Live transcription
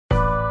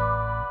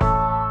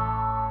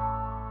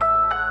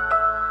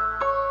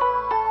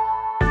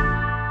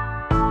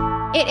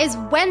It is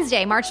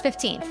Wednesday, March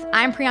 15th.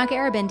 I'm Priyanka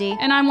Arabindi.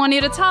 And I'm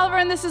Juanita Tolliver,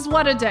 and this is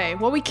What a Day.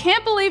 Well, we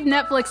can't believe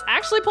Netflix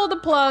actually pulled the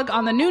plug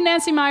on the new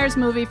Nancy Meyers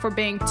movie for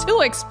being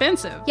too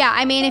expensive. Yeah,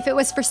 I mean, if it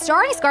was for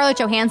starring Scarlett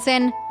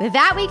Johansson,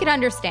 that we could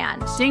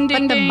understand. Ding,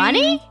 ding, but the ding.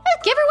 money?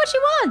 Give her what she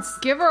wants.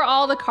 Give her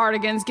all the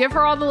cardigans. Give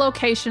her all the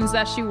locations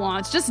that she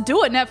wants. Just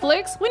do it,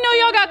 Netflix. We know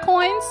y'all got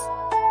coins.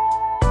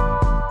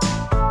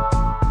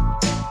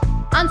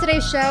 On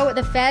today's show,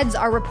 the feds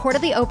are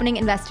reportedly opening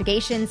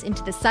investigations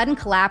into the sudden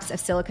collapse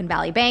of Silicon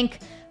Valley Bank.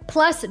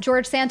 Plus,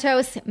 George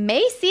Santos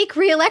may seek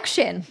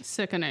re-election.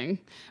 Sickening.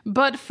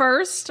 But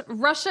first,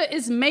 Russia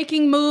is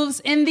making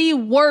moves in the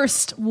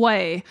worst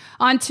way.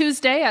 On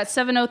Tuesday at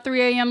 7:03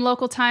 a.m.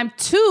 local time,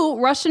 2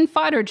 Russian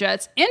fighter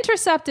jets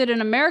intercepted an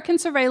American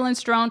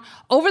surveillance drone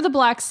over the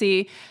Black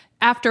Sea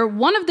after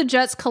one of the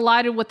jets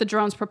collided with the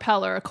drone's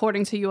propeller,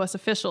 according to U.S.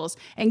 officials.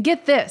 And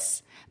get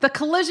this. The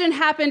collision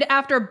happened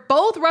after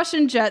both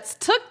Russian jets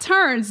took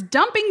turns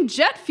dumping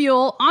jet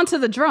fuel onto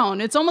the drone.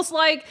 It's almost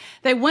like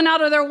they went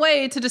out of their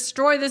way to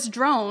destroy this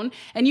drone,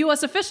 and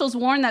U.S. officials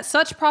warned that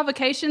such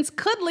provocations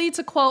could lead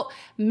to, quote,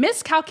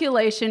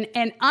 miscalculation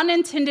and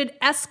unintended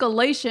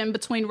escalation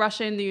between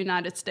Russia and the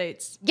United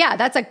States. Yeah,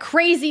 that's a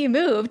crazy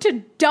move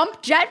to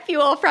dump jet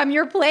fuel from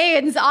your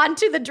planes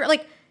onto the drone.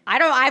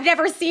 I've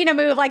never seen a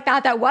move like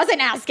that wasn't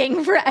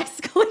asking for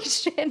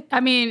escalation. I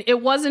mean,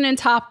 it wasn't in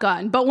Top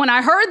Gun, but when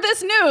I heard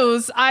this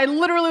news, I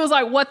literally was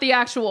like, what the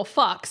actual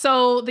fuck?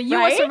 So the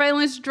U.S.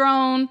 surveillance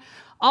drone,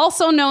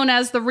 also known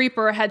as the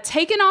Reaper, had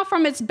taken off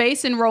from its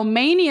base in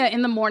Romania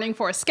in the morning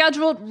for a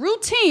scheduled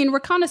routine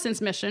reconnaissance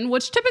mission,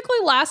 which typically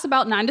lasts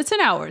about 9 to 10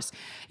 hours.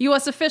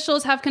 U.S.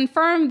 officials have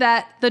confirmed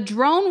that the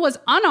drone was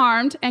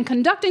unarmed and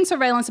conducting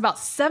surveillance about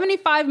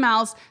 75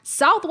 miles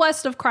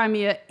southwest of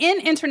Crimea in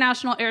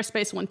international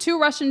airspace when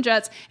 2 Russian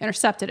jets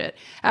intercepted it.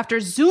 After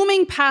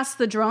zooming past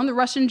the drone, the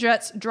Russian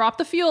jets dropped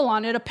the fuel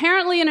on it,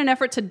 apparently in an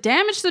effort to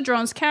damage the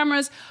drone's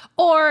cameras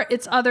or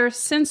its other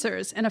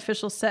sensors, an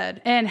official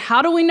said. And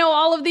how do we know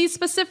all of these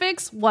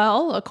specifics?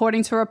 Well,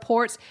 according to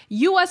reports,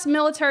 U.S.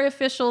 military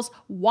officials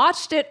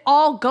watched it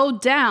all go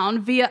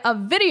down via a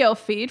video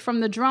feed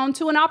from the drone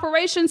to an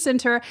operations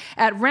center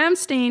at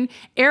Ramstein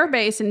Air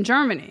Base in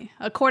Germany.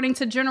 According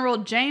to General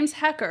James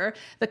Hecker,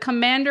 the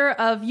commander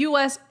of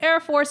U.S. Air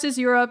Forces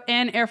Europe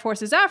and Air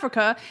Forces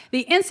Africa,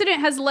 the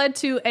incident has led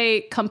to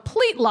a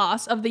complete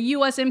loss of the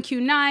U.S.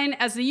 MQ-9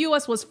 as the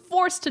U.S. was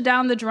forced to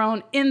down the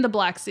drone in the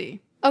Black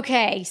Sea.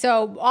 Okay,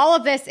 so all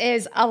of this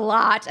is a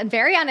lot and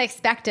very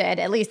unexpected,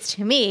 at least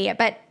to me.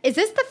 But is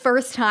this the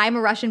first time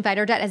a Russian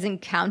fighter jet has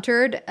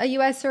encountered a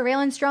U.S.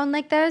 surveillance drone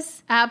like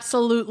this?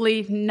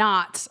 Absolutely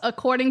not.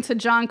 According to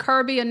John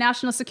Kirby, a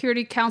National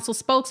Security Council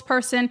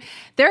spokesperson,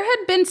 there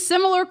had been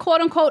similar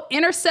quote-unquote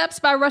intercepts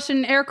by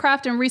Russian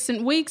aircraft in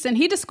recent weeks, and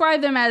he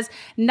described them as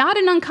not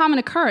an uncommon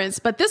occurrence,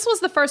 but this was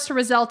the first to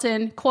result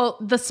in,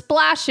 quote, the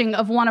splashing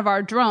of one of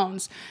our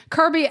drones.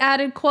 Kirby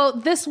added,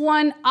 quote, this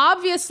one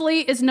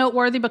obviously is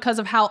noteworthy because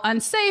of how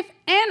unsafe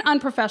and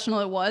unprofessional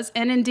it was,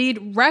 and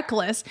indeed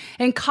reckless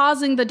in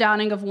causing the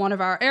downing of one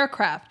of our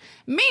aircraft.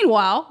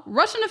 Meanwhile,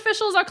 Russian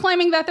officials are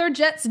claiming that their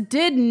jets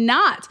did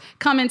not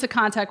come into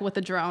contact with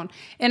the drone.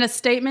 In a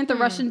statement, the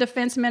Russian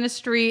Defense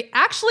Ministry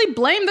actually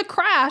blamed the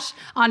crash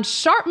on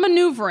sharp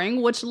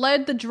maneuvering, which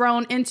led the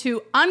drone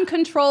into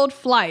uncontrolled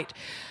flight.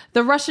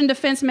 The Russian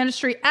Defense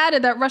Ministry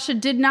added that Russia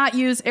did not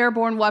use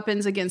airborne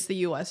weapons against the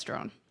U.S.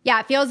 drone. Yeah,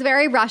 it feels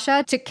very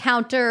Russia to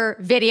counter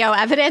video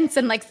evidence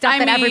and stuff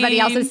that everybody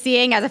else is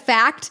seeing as a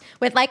fact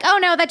with oh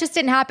no, that just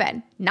didn't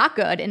happen. Not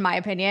good, in my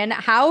opinion.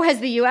 How has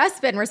the U.S.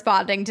 been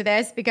responding to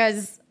this?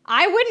 Because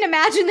I wouldn't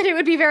imagine that it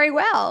would be very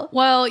well.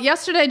 Well,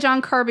 yesterday,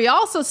 John Kirby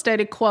also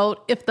stated,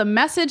 quote, if the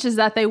message is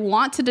that they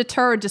want to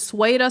deter or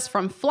dissuade us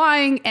from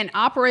flying and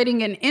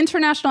operating in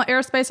international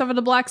airspace over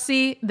the Black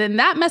Sea, then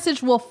that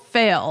message will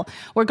fail.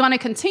 We're going to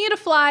continue to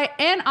fly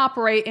and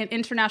operate in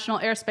international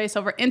airspace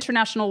over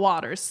international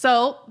waters.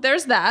 So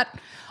there's that.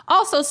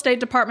 Also, State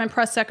Department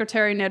Press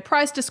Secretary Ned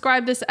Price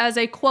described this as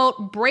a,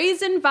 quote,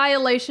 brazen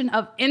violation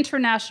of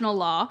international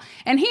law.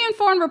 And he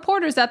informed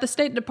reporters that the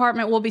State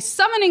Department will be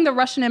summoning the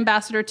Russian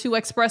ambassador to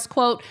express,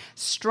 quote,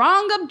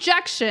 strong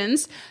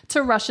objections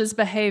to Russia's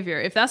behavior.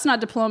 If that's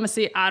not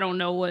diplomacy, I don't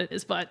know what it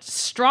is, but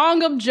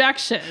strong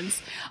objections.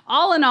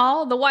 All in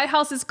all, the White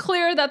House is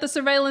clear that the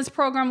surveillance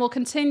program will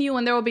continue,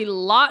 and there will be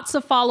lots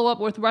of follow-up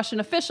with Russian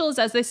officials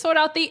as they sort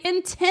out the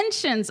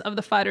intentions of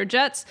the fighter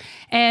jets.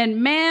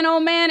 And man, oh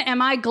man,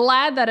 am I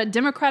glad that a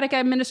Democratic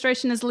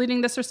administration is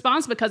leading this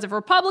response, because if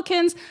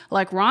Republicans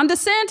like Ron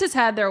DeSantis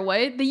had their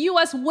way, the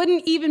U.S.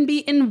 wouldn't even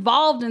be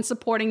involved in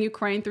supporting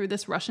Ukraine through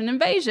this Russian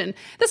invasion.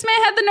 This man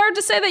had the nerve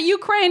to say that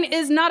Ukraine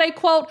is not a,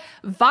 quote,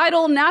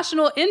 vital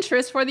national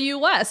interest for the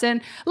U.S.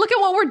 And look at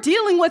what we're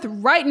dealing with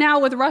right now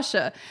with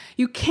Russia.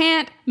 You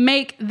can't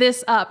make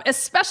this up,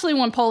 especially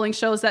when polling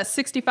shows that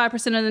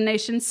 65% of the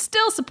nation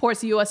still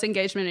supports U.S.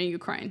 engagement in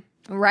Ukraine.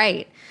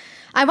 Right.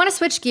 I want to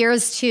switch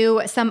gears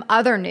to some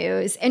other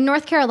news. In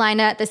North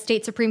Carolina, the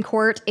state Supreme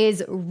Court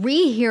is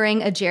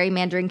rehearing a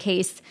gerrymandering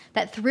case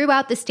that threw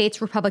out the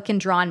state's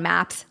Republican-drawn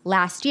maps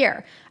last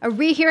year. A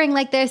rehearing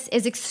like this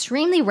is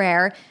extremely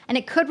rare, and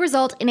it could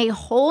result in a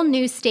whole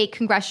new state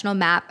congressional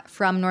map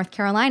from North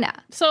Carolina.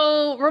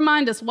 So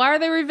remind us, why are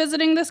they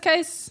revisiting this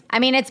case? I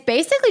mean, it's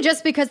basically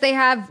just because they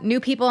have new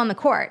people on the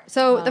court.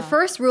 So the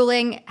first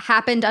ruling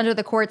happened under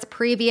the court's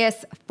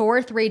previous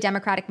 4-3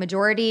 Democratic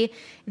majority.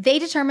 They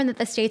determined that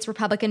the state's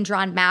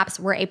Republican-drawn maps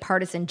were a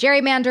partisan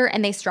gerrymander,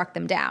 and they struck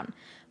them down.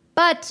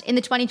 But in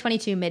the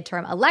 2022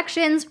 midterm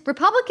elections,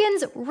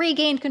 Republicans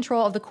regained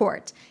control of the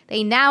court.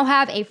 They now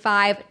have a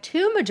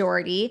 5-2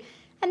 majority,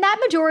 and that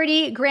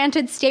majority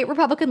granted state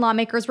Republican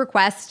lawmakers'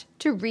 request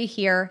to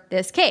rehear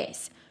this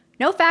case.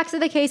 No facts of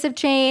the case have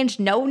changed.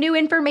 No new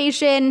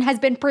information has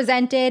been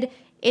presented.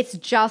 It's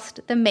just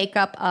the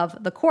makeup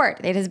of the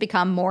court. It has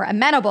become more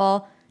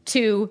amenable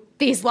to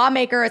these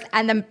lawmakers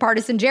and the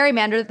partisan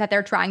gerrymander that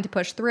they're trying to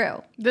push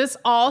through. This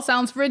all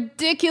sounds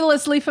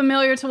ridiculously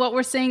familiar to what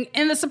we're seeing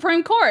in the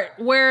Supreme Court,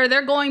 where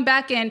they're going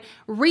back and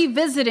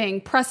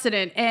revisiting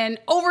precedent and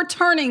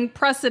overturning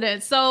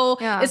precedent. So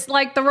It's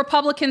like the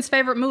Republicans'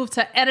 favorite move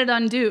to edit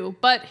undo.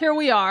 But here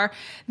we are.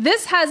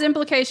 This has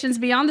implications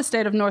beyond the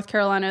state of North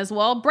Carolina as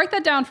well. Break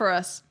that down for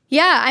us.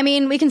 Yeah, I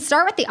mean, we can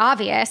start with the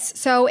obvious.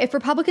 So if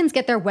Republicans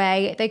get their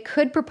way, they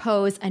could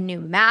propose a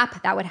new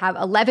map that would have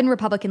 11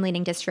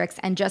 Republican-leaning districts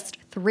and just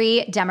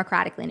 3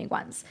 Democratic-leaning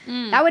ones.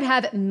 That would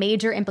have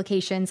major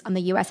implications on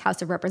the U.S.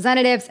 House of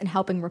Representatives and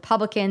helping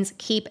Republicans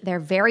keep their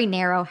very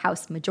narrow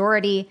House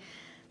majority.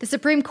 The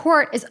Supreme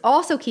Court is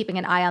also keeping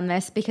an eye on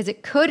this because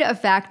it could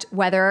affect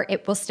whether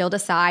it will still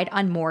decide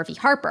on Moore v.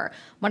 Harper,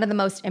 one of the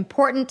most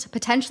important,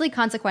 potentially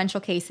consequential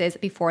cases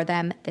before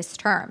them this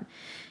term.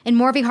 In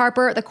Moore v.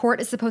 Harper, the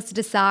court is supposed to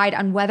decide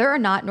on whether or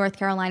not North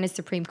Carolina's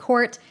Supreme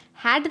Court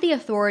had the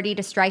authority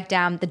to strike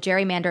down the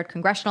gerrymandered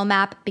congressional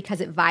map because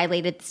it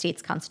violated the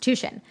state's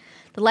constitution.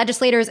 The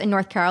legislators in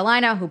North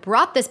Carolina who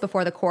brought this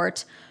before the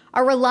court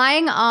are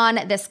relying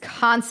on this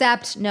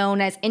concept known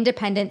as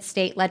independent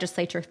state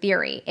legislature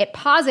theory. It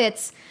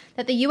posits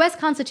that the U.S.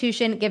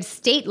 Constitution gives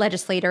state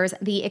legislators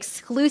the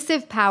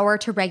exclusive power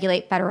to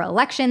regulate federal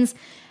elections,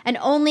 and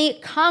only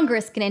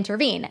Congress can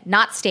intervene,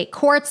 not state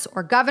courts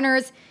or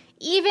governors,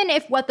 even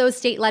if what those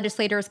state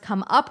legislators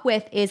come up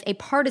with is a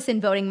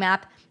partisan voting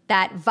map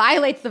that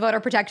violates the voter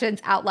protections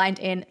outlined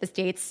in the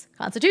state's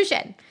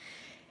constitution.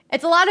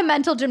 It's a lot of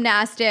mental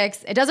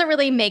gymnastics. It doesn't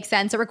really make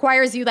sense. It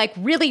requires you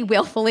really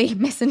willfully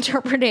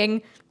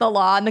misinterpreting the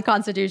law and the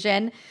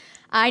Constitution.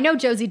 I know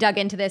Josie dug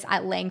into this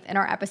at length in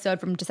our episode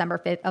from December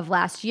 5th of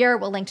last year.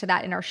 We'll link to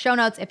that in our show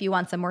notes if you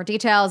want some more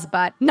details,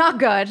 but not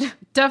good.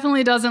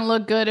 Definitely doesn't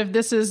look good if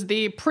this is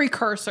the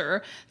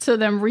precursor to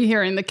them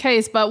rehearing the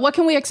case, but what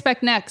can we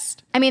expect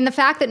next? I mean, the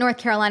fact that North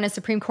Carolina's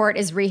Supreme Court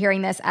is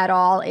rehearing this at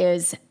all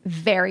is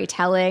very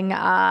telling.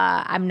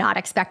 I'm not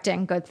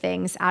expecting good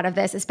things out of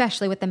this,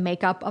 especially with the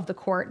makeup of the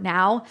court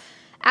now.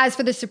 As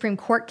for the Supreme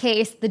Court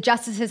case, the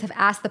justices have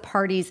asked the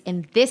parties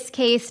in this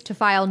case to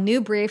file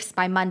new briefs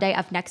by Monday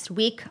of next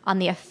week on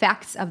the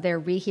effects of their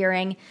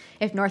rehearing.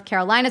 If North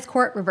Carolina's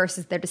court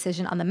reverses their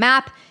decision on the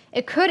map,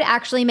 it could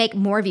actually make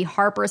Moore v.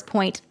 Harper's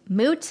point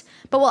moot.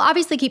 But we'll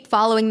obviously keep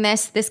following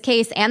this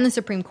case and the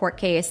Supreme Court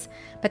case.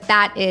 But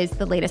that is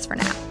the latest for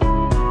now.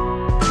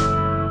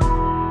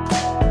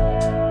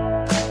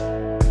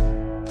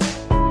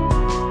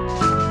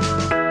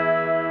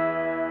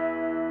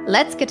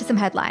 Let's get to some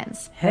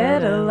headlines.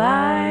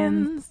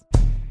 Headlines.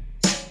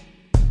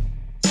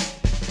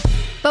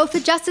 Both the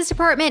Justice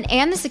Department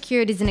and the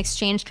Securities and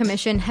Exchange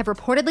Commission have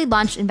reportedly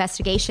launched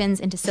investigations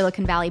into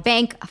Silicon Valley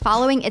Bank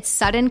following its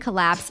sudden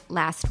collapse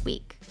last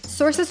week.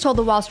 Sources told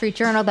the Wall Street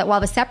Journal that while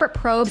the separate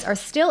probes are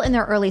still in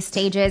their early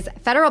stages,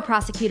 federal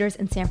prosecutors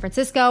in San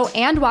Francisco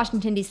and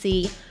Washington,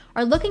 D.C.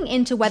 are looking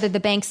into whether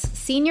the bank's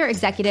senior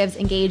executives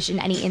engaged in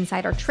any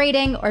insider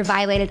trading or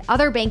violated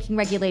other banking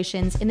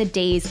regulations in the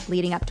days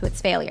leading up to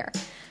its failure.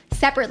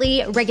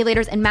 Separately,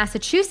 regulators in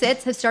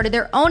Massachusetts have started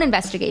their own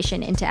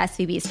investigation into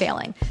SVB's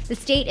failing. The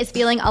state is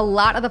feeling a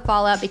lot of the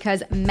fallout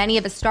because many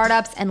of the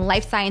startups and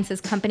life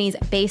sciences companies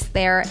based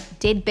there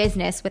did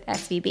business with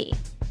SVB.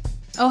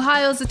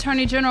 Ohio's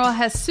Attorney General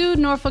has sued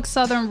Norfolk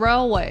Southern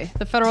Railway.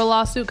 The federal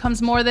lawsuit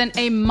comes more than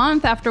a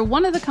month after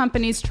one of the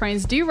company's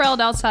trains derailed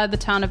outside the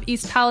town of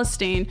East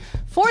Palestine,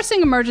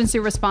 forcing emergency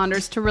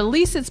responders to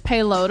release its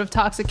payload of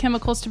toxic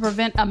chemicals to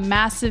prevent a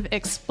massive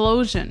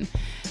explosion.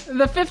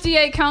 The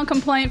 58-count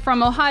complaint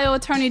from Ohio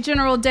Attorney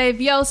General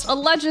Dave Yost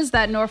alleges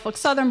that Norfolk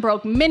Southern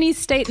broke many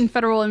state and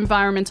federal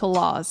environmental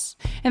laws,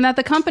 and that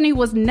the company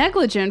was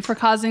negligent for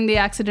causing the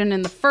accident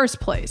in the first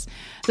place.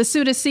 The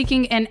suit is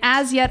seeking an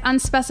as-yet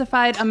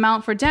unspecified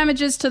amount for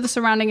damages to the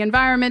surrounding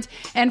environment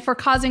and for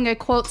causing a,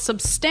 quote,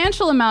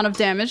 substantial amount of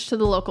damage to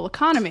the local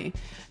economy.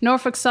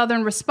 Norfolk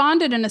Southern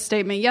responded in a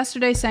statement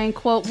yesterday saying,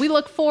 quote, "We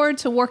look forward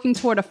to working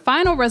toward a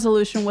final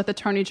resolution with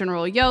Attorney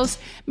General Yost.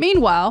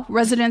 Meanwhile,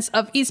 residents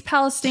of East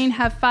Palestine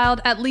have filed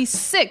at least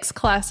 6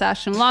 class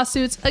action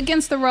lawsuits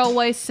against the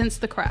railway since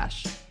the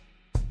crash."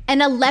 An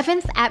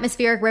 11th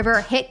atmospheric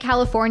river hit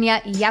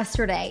California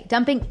yesterday,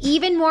 dumping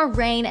even more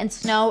rain and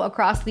snow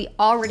across the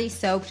already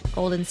soaked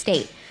Golden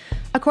State.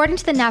 According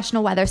to the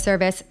National Weather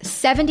Service,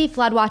 70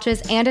 flood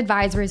watches and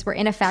advisories were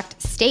in effect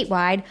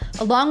statewide,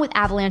 along with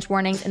avalanche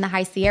warnings in the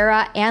High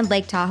Sierra and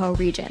Lake Tahoe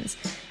regions.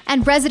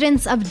 And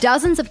residents of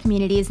dozens of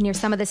communities near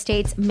some of the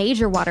state's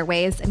major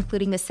waterways,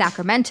 including the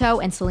Sacramento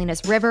and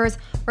Salinas rivers,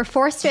 were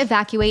forced to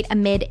evacuate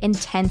amid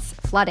intense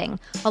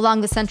flooding.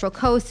 Along the Central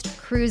Coast,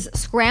 crews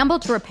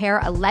scrambled to repair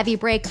a levee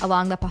break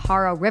along the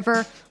Pajaro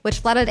River, which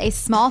flooded a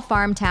small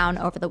farm town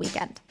over the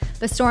weekend.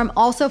 The storm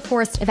also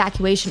forced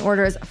evacuation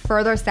orders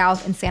further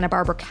south in Santa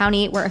Barbara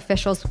County, where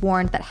officials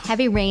warned that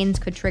heavy rains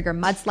could trigger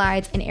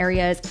mudslides in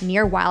areas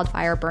near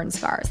wildfire burn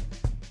scars.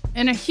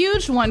 In a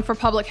huge one for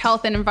public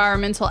health and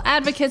environmental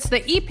advocates,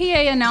 the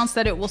EPA announced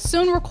that it will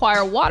soon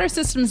require water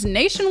systems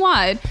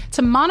nationwide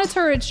to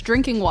monitor its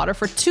drinking water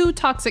for 2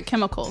 toxic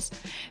chemicals.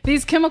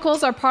 These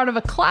chemicals are part of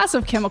a class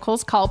of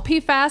chemicals called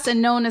PFAS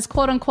and known as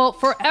quote-unquote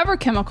forever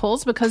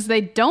chemicals because they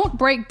don't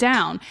break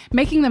down,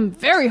 making them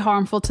very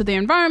harmful to the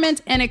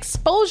environment, and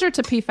exposure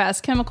to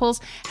PFAS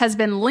chemicals has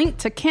been linked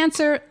to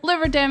cancer,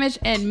 liver damage,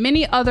 and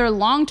many other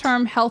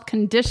long-term health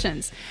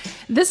conditions.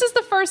 This is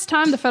the first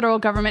time the federal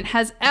government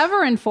has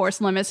ever enforced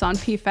limits on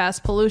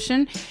PFAS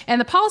pollution, and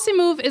the policy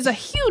move is a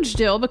huge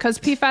deal because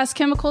PFAS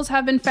chemicals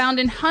have been found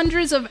in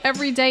hundreds of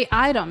everyday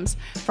items,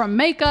 from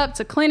makeup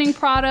to cleaning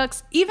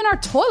products, even our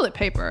toilet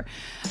paper.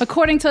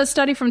 According to a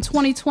study from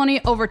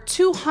 2020, over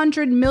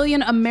 200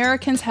 million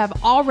Americans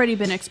have already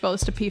been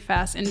exposed to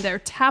PFAS in their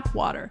tap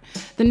water.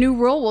 The new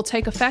rule will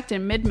take effect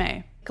in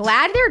mid-May.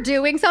 Glad they're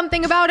doing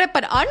something about it,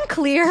 but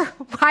unclear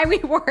why we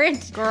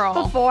weren't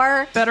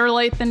before. Better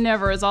late than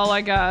never is all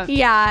I got.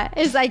 Yeah,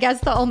 is I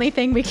guess the only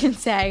thing we can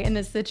say in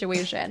this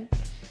situation.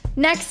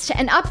 Next,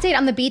 an update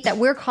on the beat that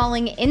we're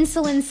calling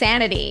insulin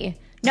sanity.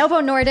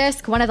 Novo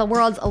Nordisk, one of the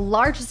world's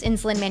largest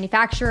insulin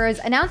manufacturers,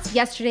 announced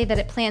yesterday that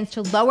it plans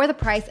to lower the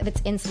price of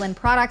its insulin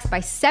products by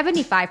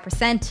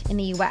 75% in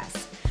the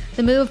US.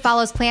 The move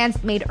follows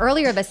plans made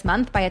earlier this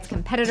month by its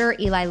competitor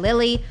Eli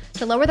Lilly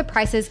to lower the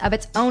prices of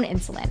its own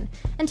insulin.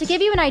 And to give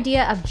you an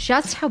idea of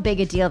just how big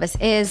a deal this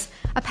is,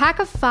 a pack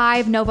of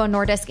 5 Novo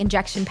Nordisk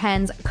injection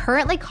pens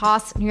currently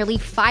costs nearly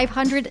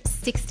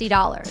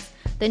 $560.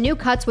 The new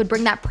cuts would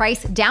bring that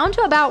price down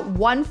to about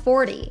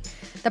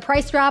 $140. The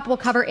price drop will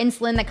cover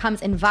insulin that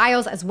comes in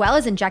vials as well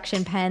as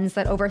injection pens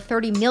that over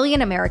 30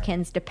 million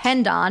Americans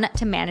depend on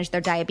to manage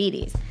their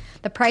diabetes.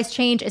 The price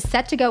change is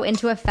set to go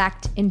into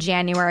effect in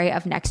January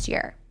of next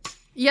year.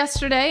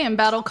 Yesterday,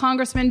 embattled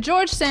Congressman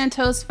George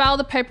Santos filed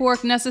the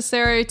paperwork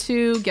necessary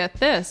to, get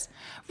this,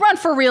 run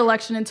for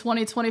re-election in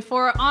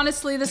 2024.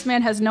 Honestly, this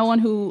man has no one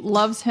who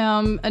loves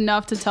him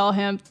enough to tell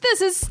him, this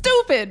is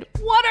stupid.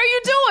 What are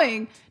you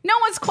doing? No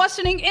one's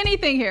questioning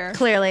anything here.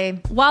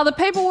 Clearly. While the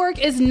paperwork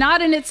is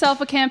not in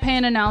itself a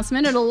campaign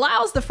announcement, it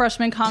allows the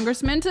freshman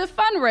congressman to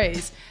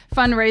fundraise.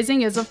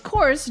 Fundraising is, of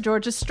course,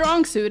 George's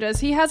strong suit, as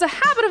he has a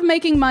habit of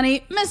making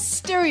money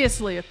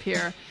mysteriously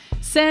appear.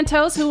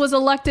 Santos, who was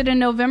elected in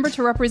November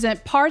to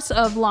represent parts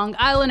of Long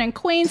Island and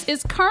Queens,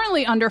 is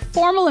currently under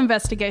formal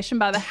investigation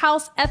by the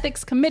House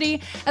Ethics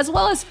Committee, as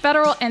well as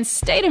federal and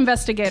state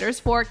investigators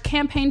for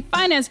campaign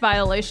finance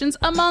violations,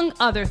 among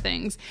other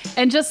things.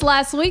 And just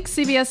last week,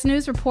 CBS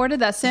News reported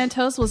that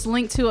Santos was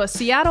linked to a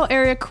Seattle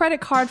area credit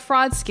card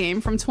fraud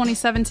scheme from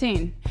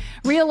 2017.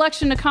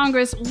 Re-election to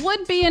Congress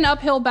would be an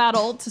uphill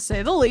battle, to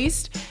say the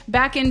least.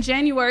 Back in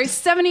January,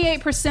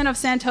 78% of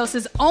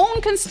Santos's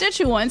own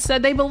constituents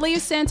said they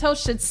believe Santos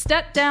should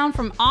step down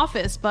from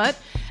office, but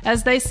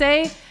as they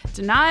say,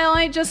 denial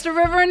ain't just a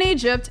river in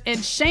Egypt,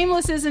 and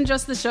Shameless isn't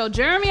just the show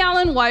Jeremy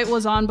Allen White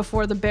was on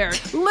before the bear.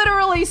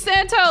 Literally,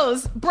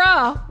 Santos,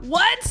 bruh,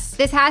 what?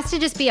 This has to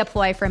just be a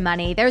ploy for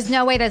money. There's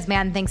no way this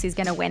man thinks he's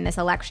going to win this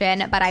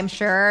election, but I'm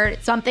sure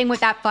something with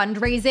that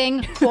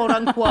fundraising, quote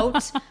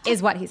unquote,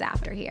 is what he's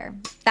after here.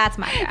 That's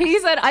my guess. He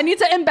said, I need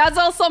to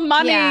embezzle some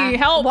money. Yeah.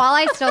 Help. While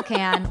I still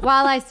can.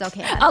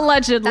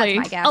 Allegedly. That's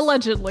my guess.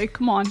 Allegedly.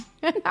 Come on.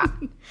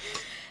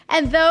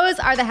 And those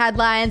are the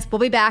headlines. We'll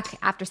be back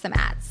after some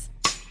ads.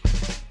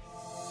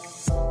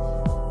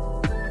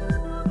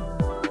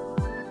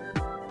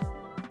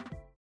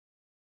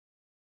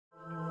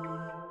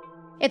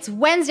 It's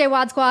Wednesday,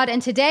 Wad Squad,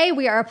 and today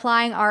we are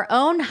applying our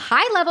own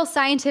high-level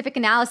scientific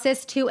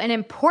analysis to an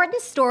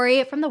important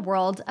story from the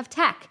world of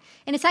tech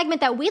in a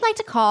segment that we like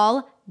to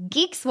call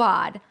Geek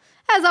Swad.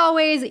 As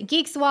always,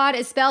 Geek Swad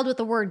is spelled with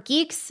the word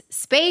geeks,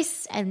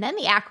 space, and then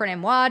the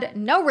acronym WAD.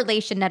 No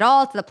relation at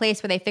all to the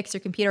place where they fix your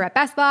computer at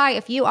Best Buy.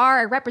 If you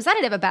are a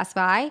representative of Best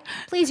Buy,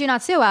 please do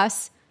not sue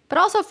us, but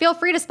also feel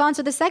free to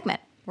sponsor this segment.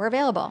 We're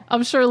available.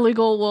 I'm sure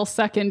legal will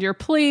second your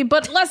plea,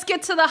 but let's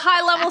get to the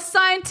high-level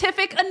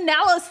scientific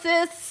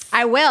analysis.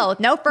 I will.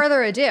 No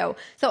further ado.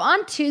 So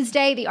on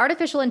Tuesday, the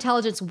artificial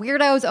intelligence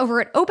weirdos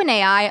over at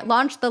OpenAI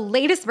launched the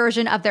latest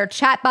version of their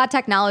chatbot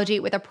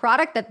technology with a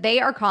product that they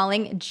are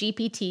calling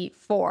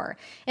GPT-4.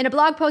 In a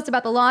blog post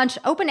about the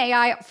launch,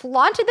 OpenAI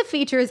flaunted the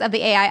features of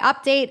the AI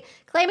update,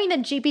 claiming that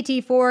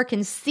GPT-4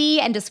 can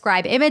see and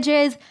describe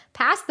images,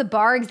 pass the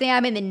bar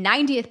exam in the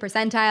 90th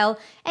percentile,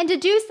 and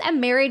deduce a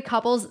married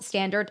couple's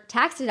standard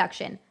tax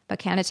deduction. But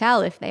can it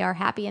tell if they are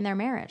happy in their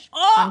marriage?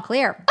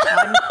 Unclear.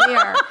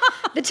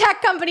 The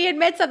tech company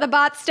admits that the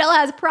bot still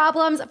has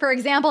problems. For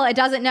example, it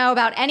doesn't know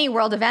about any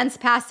world events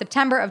past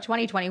September of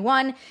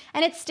 2021,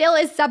 and it still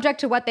is subject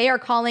to what they are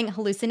calling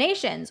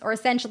hallucinations, or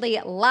essentially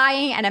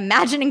lying and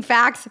imagining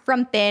facts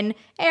from thin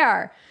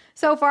air.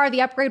 So far,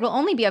 the upgrade will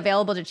only be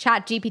available to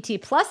ChatGPT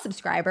Plus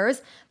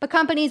subscribers, but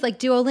companies like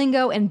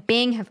Duolingo and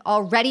Bing have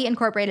already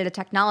incorporated the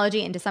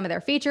technology into some of their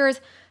features.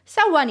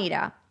 So,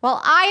 Juanita,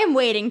 while I am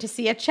waiting to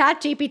see if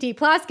ChatGPT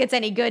Plus gets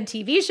any good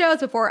TV shows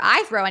before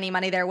I throw any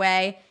money their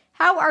way,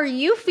 how are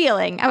you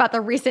feeling about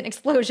the recent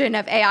explosion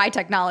of AI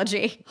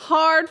technology?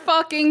 Hard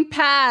fucking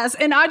pass.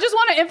 And I just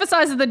want to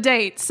emphasize the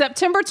date,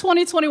 September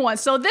 2021.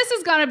 So this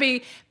is going to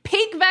be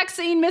peak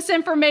vaccine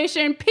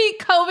misinformation,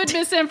 peak COVID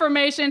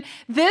misinformation.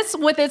 This,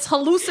 with its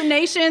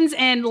hallucinations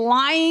and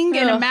lying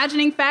and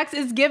imagining facts,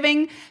 is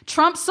giving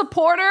Trump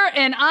supporter,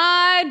 and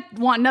I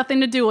want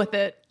nothing to do with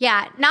it.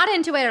 Yeah, not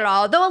into it at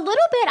all. Though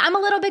I'm a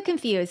little bit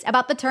confused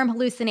about the term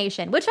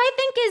hallucination, which I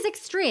think is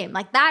extreme.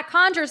 Like, that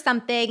conjures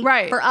something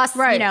for us,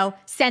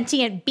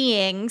 sentient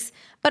beings.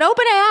 But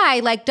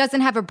OpenAI,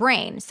 doesn't have a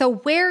brain. So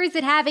where is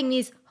it having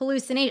these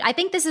hallucinations? I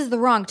think this is the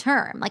wrong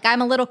term.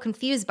 I'm a little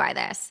confused by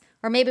this.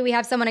 Or maybe we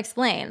have someone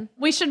explain.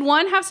 We should,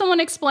 one, have someone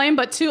explain,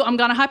 but two, I'm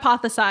going to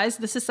hypothesize.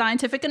 This is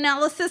scientific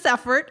analysis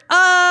effort. All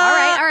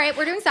right,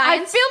 we're doing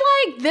science. I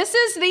feel like this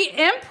is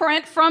the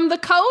imprint from the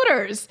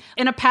coders.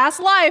 In a past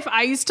life,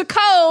 I used to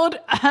code,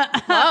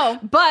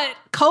 but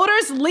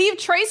coders leave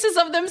traces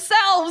of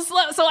themselves.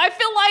 So I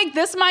feel like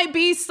this might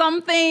be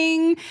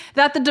something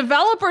that the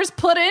developers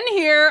put in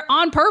here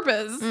on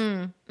purpose.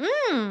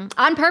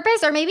 On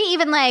purpose? Or maybe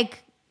even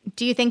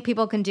do you think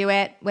people can do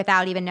it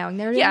without even knowing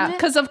they're doing it? Yeah,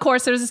 because of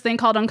course there's this thing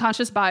called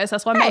unconscious bias.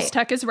 That's why most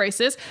tech is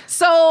racist.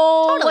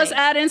 So let's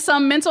add in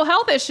some mental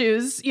health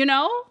issues,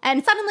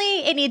 And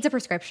suddenly it needs a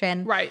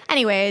prescription. Right.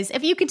 Anyways,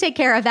 if you can take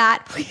care of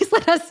that, please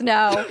let us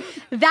know.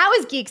 That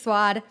was Geek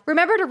Squad.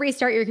 Remember to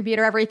restart your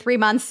computer every 3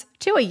 months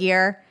to a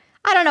year.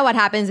 I don't know what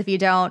happens if you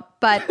don't,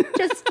 but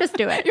just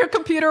do it. Your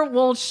computer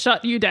will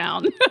shut you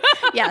down.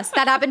 Yes,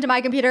 that happened to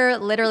my computer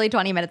literally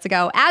 20 minutes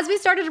ago. As we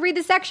started to read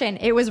the section,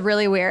 it was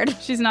really weird.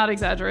 She's not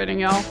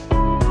exaggerating, y'all.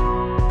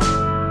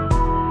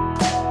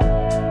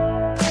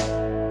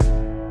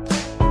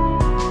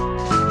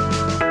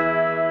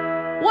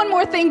 One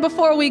more thing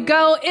before we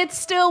go. It's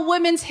still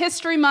Women's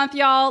History Month,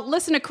 y'all.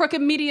 Listen to Crooked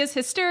Media's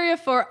Hysteria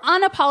for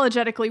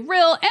unapologetically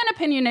real and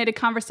opinionated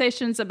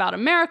conversations about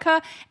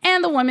America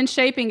and the women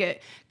shaping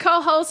it.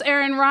 Co-hosts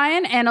Erin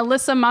Ryan and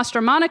Alyssa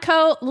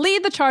Mastromonaco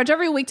lead the charge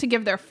every week to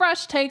give their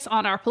fresh takes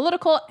on our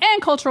political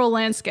and cultural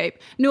landscape.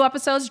 New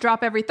episodes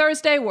drop every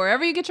Thursday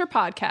wherever you get your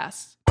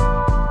podcasts.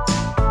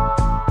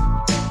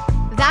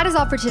 That is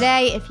all for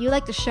today. If you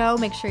like the show,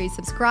 make sure you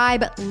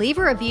subscribe, leave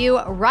a review,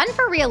 run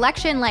for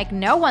re-election like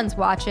no one's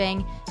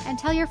watching, and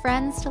tell your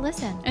friends to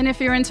listen. And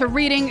if you're into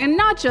reading and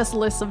not just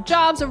lists of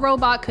jobs a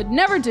robot could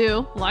never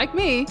do, like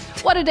me,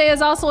 What a Day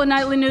is also a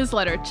nightly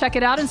newsletter. Check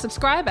it out and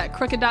subscribe at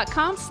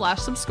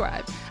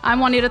crooked.com/subscribe. I'm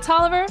Juanita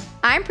Tolliver.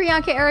 I'm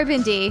Priyanka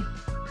Arabindi.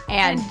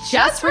 And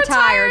just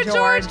retire,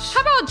 George.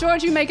 How about,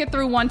 George, you make it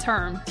through one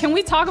term? Can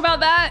we talk about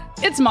that?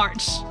 It's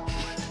March.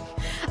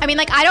 I mean,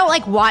 I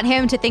don't want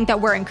him to think that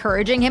we're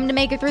encouraging him to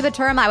make it through the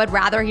term. I would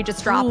rather he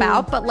just drop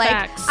out. But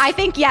facts. I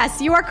think, yes,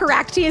 you are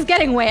correct. He is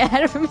getting way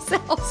ahead of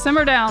himself.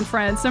 Simmer down,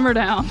 friend. Simmer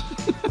down.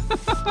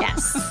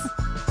 Yes.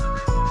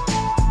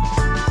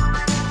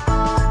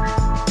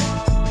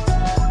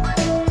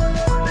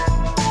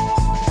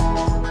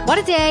 What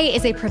a Day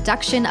is a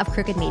production of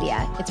Crooked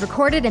Media. It's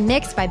recorded and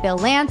mixed by Bill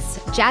Lance.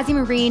 Jazzy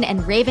Marine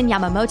and Raven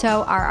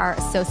Yamamoto are our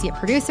associate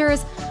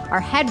producers. Our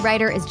head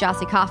writer is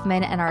Jossie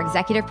Kaufman, and our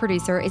executive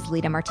producer is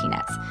Lita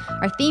Martinez.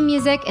 Our theme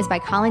music is by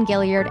Colin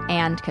Gilliard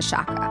and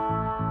Kashaka.